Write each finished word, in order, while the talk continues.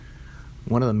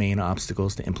One of the main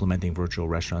obstacles to implementing virtual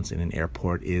restaurants in an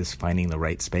airport is finding the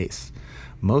right space.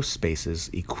 Most spaces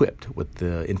equipped with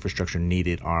the infrastructure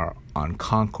needed are on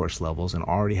concourse levels and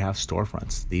already have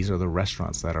storefronts. These are the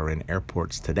restaurants that are in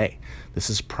airports today. This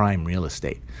is prime real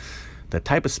estate. The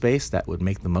type of space that would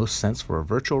make the most sense for a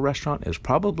virtual restaurant is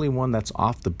probably one that's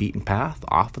off the beaten path,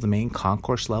 off of the main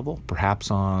concourse level,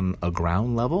 perhaps on a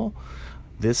ground level.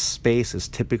 This space is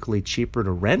typically cheaper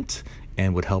to rent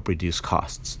and would help reduce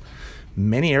costs.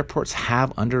 Many airports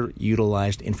have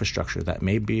underutilized infrastructure that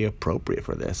may be appropriate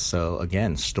for this. So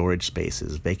again, storage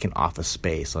spaces, vacant office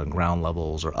space on ground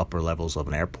levels or upper levels of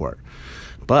an airport.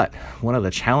 But one of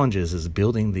the challenges is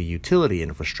building the utility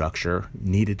infrastructure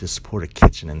needed to support a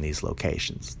kitchen in these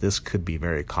locations. This could be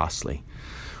very costly.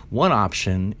 One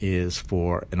option is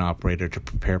for an operator to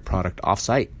prepare product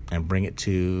off-site and bring it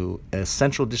to a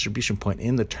central distribution point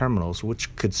in the terminals,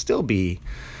 which could still be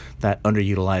that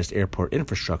underutilized airport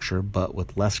infrastructure, but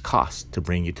with less cost to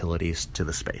bring utilities to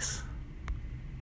the space.